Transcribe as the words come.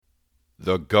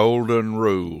The Golden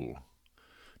Rule.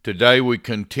 Today we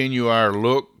continue our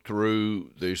look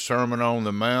through the Sermon on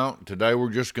the Mount. Today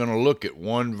we're just going to look at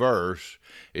one verse.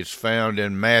 It's found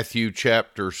in Matthew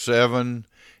chapter 7,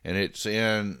 and it's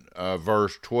in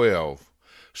verse 12.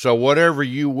 So whatever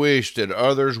you wish that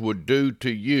others would do to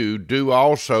you, do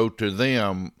also to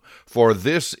them, for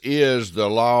this is the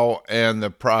law and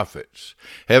the prophets.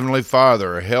 Heavenly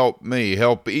Father, help me,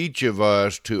 help each of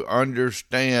us to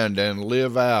understand and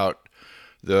live out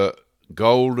the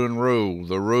golden rule,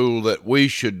 the rule that we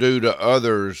should do to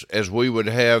others as we would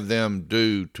have them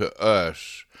do to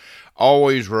us.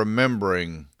 Always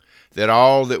remembering that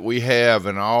all that we have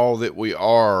and all that we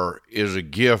are is a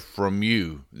gift from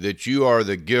you, that you are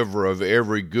the giver of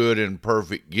every good and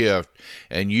perfect gift,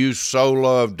 and you so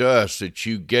loved us that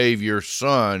you gave your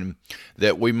Son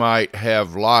that we might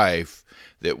have life,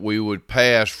 that we would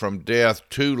pass from death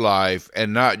to life,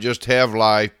 and not just have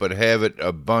life, but have it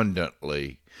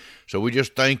abundantly. So we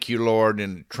just thank you, Lord,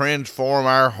 and transform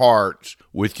our hearts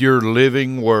with your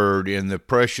living word in the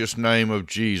precious name of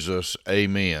Jesus.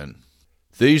 Amen.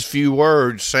 These few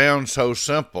words sound so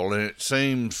simple, and it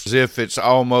seems as if it's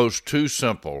almost too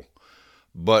simple,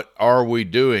 but are we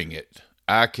doing it?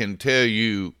 I can tell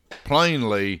you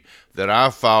plainly that I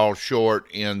fall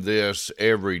short in this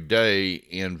every day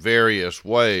in various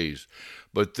ways.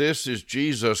 But this is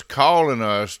Jesus calling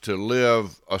us to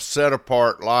live a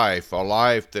set-apart life, a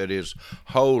life that is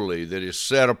holy, that is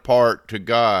set apart to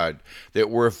God, that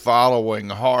we're following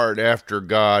hard after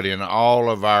God in all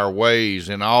of our ways,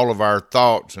 in all of our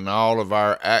thoughts, and all of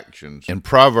our actions. In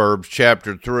Proverbs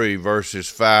chapter 3, verses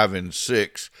 5 and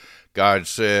 6, God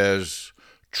says,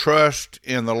 "Trust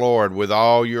in the Lord with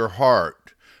all your heart.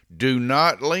 Do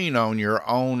not lean on your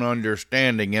own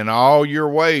understanding. In all your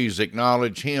ways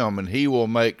acknowledge him, and he will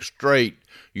make straight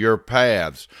your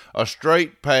paths." A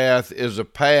straight path is a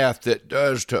path that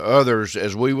does to others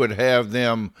as we would have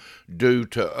them do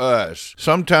to us.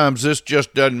 Sometimes this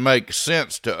just doesn't make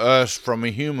sense to us from a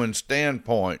human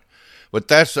standpoint. But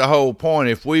that's the whole point.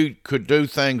 If we could do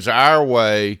things our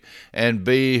way and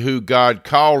be who God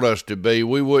called us to be,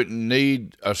 we wouldn't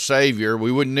need a Savior.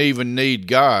 We wouldn't even need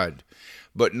God.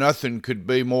 But nothing could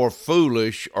be more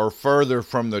foolish or further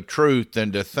from the truth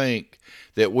than to think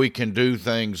that we can do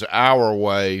things our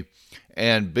way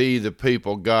and be the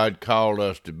people God called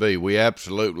us to be. We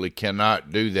absolutely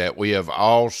cannot do that. We have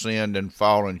all sinned and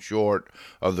fallen short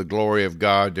of the glory of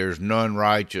God. There's none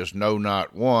righteous, no,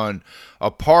 not one,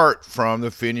 apart from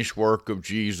the finished work of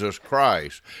Jesus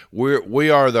Christ. We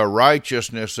are the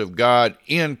righteousness of God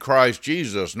in Christ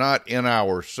Jesus, not in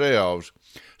ourselves.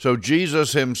 So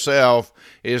Jesus himself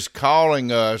is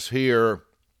calling us here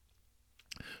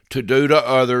to do to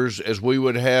others as we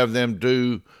would have them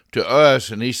do to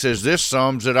us. And he says this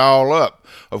sums it all up.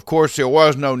 Of course, there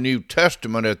was no New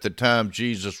Testament at the time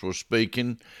Jesus was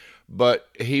speaking, but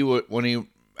when he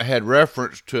had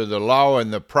reference to the law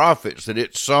and the prophets, that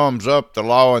it sums up the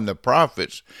law and the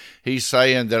prophets, he's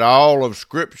saying that all of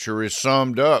Scripture is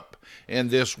summed up in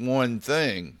this one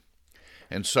thing.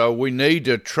 And so we need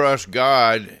to trust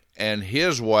God and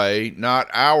his way, not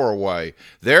our way.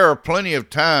 There are plenty of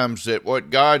times that what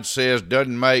God says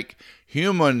doesn't make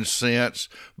human sense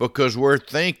because we're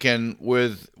thinking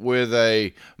with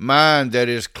a mind that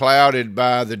is clouded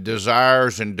by the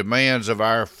desires and demands of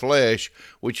our flesh,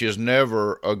 which is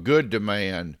never a good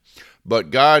demand.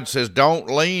 But God says, don't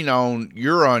lean on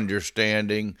your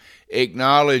understanding.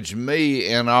 Acknowledge me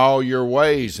in all your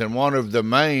ways. And one of the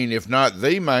main, if not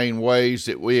the main ways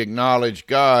that we acknowledge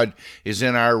God is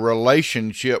in our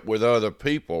relationship with other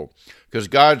people. Because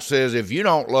God says, if you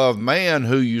don't love man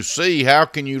who you see, how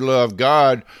can you love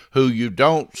God who you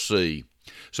don't see?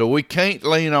 So we can't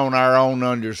lean on our own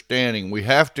understanding. We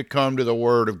have to come to the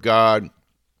Word of God.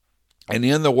 And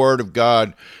in the Word of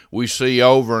God, we see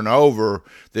over and over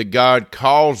that God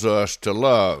calls us to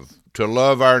love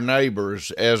our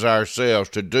neighbors as ourselves,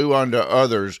 to do unto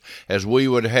others as we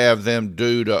would have them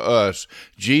do to us.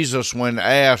 Jesus, when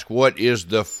asked what is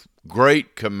the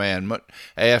great commandment,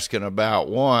 asking about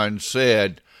one,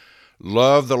 said,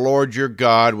 "Love the Lord your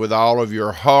God with all of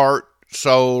your heart,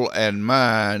 soul, and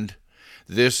mind.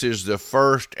 This is the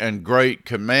first and great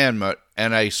commandment,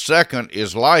 and a second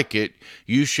is like it.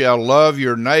 You shall love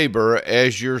your neighbor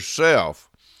as yourself."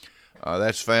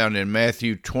 That's found in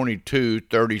Matthew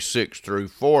 22:36 through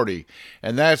 40.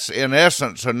 And that's, in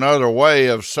essence, another way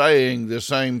of saying the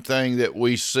same thing that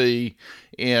we see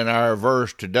in our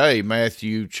verse today,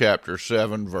 Matthew chapter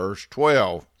 7, verse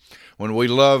 12. When we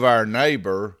love our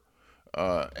neighbor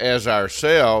as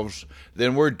ourselves,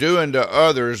 then we're doing to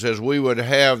others as we would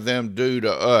have them do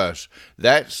to us.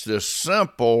 That's the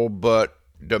simple but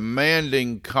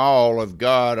demanding call of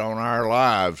God on our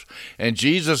lives. And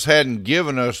Jesus hadn't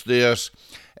given us this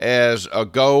as a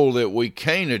goal that we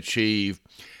can't achieve.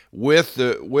 With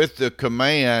the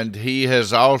command, he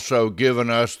has also given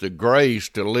us the grace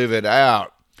to live it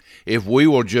out. If we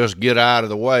will just get out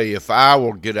of the way, if I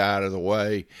will get out of the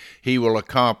way, he will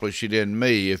accomplish it in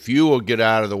me. If you will get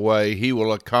out of the way, he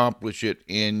will accomplish it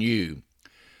in you.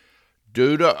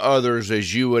 Do to others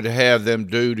as you would have them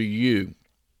do to you.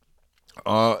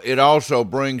 It also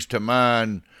brings to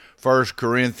mind 1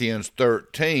 Corinthians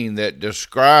 13 that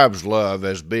describes love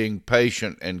as being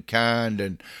patient and kind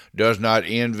and does not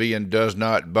envy and does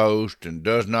not boast and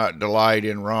does not delight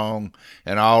in wrong,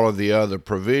 and all of the other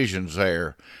provisions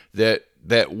there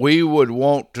that we would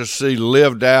want to see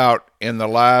lived out in the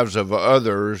lives of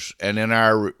others and in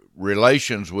our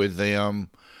relations with them,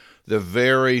 the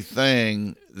very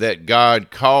thing that God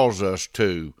calls us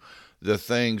to. The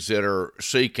things that are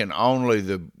seeking only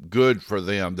the good for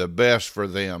them, the best for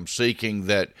them, seeking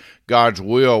that God's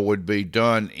will would be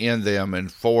done in them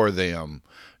and for them,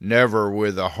 never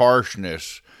with a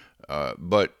harshness,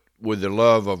 but with the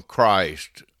love of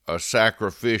Christ, a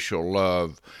sacrificial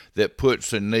love that puts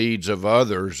the needs of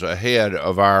others ahead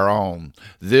of our own.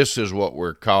 This is what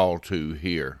we're called to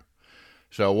here.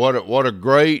 So what a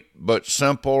great but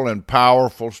simple and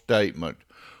powerful statement.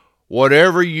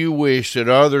 Whatever you wish that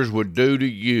others would do to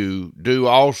you, do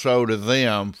also to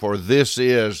them, for this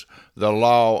is the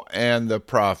law and the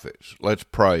prophets. Let's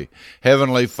pray.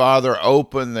 Heavenly Father,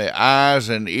 open the eyes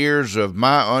and ears of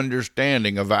my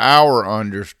understanding, of our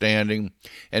understanding,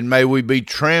 and may we be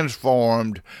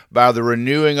transformed by the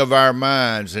renewing of our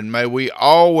minds, and may we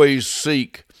always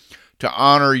seek to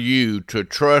honor you, to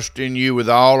trust in you with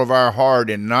all of our heart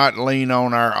and not lean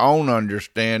on our own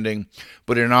understanding,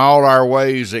 but in all our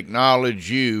ways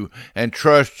acknowledge you and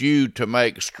trust you to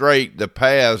make straight the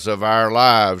paths of our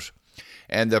lives.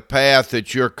 And the path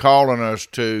that you're calling us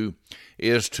to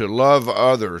is to love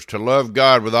others, to love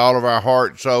God with all of our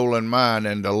heart, soul, and mind,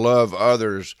 and to love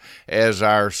others as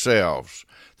ourselves.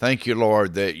 Thank you,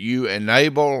 Lord, that you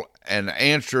enable and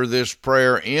answer this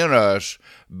prayer in us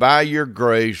by your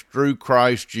grace through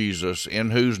Christ Jesus,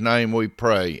 in whose name we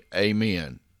pray.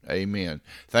 Amen. Amen.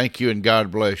 Thank you, and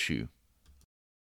God bless you.